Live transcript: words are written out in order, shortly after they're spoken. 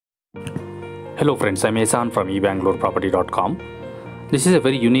Hello friends, I'm Esan from ebangaloreproperty.com. This is a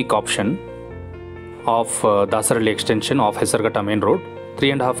very unique option of Dasarahalli extension of Hesaraghatta main road,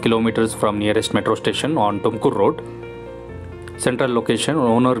 3.5 kilometers from nearest metro station on Tumkur road. Central location,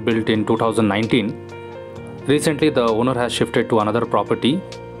 owner built in 2019. Recently the owner has shifted to another property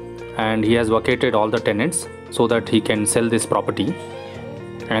and he has vacated all the tenants so that he can sell this property,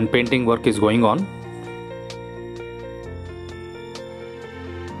 and painting work is going on.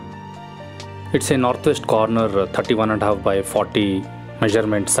 It's a northwest corner 31.5 by 40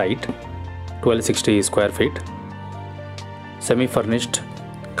 measurement site, 1260 square feet. Semi-furnished,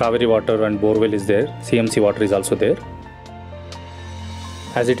 Cauvery Water and borewell is there, CMC Water is also there.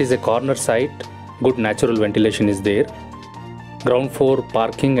 As it is a corner site, good natural ventilation is there. Ground floor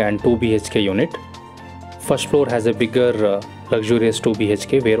parking and 2 BHK unit. First floor has a bigger luxurious 2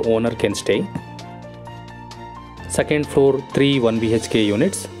 BHK where owner can stay. Second floor 3 1 BHK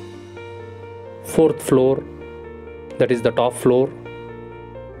units. Fourth floor, that is the top floor,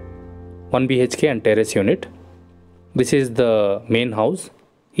 1 BHK and terrace unit. This is the main house,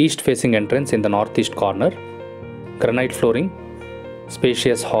 east facing entrance in the northeast corner. Granite flooring,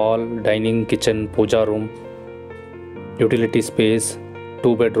 spacious hall, dining, kitchen, puja room, utility space,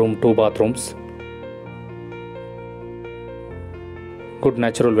 2 bedroom, 2 bathrooms. Good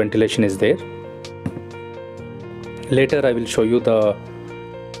natural ventilation is there. Later I will show you the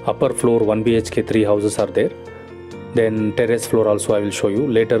upper floor 1 BHK 3 houses are there. Then terrace floor also I will show you.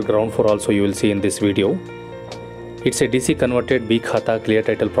 Later ground floor also you will see in this video. It's a DC converted B Khata clear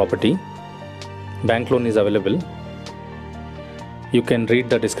title property. Bank loan is available. You can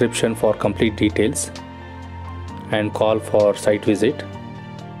read the description for complete details and call for site visit.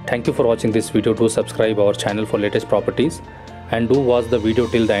 Thank you for watching this video. Do subscribe our channel for latest properties and do watch the video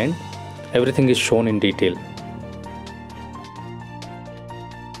till the end. Everything is shown in detail.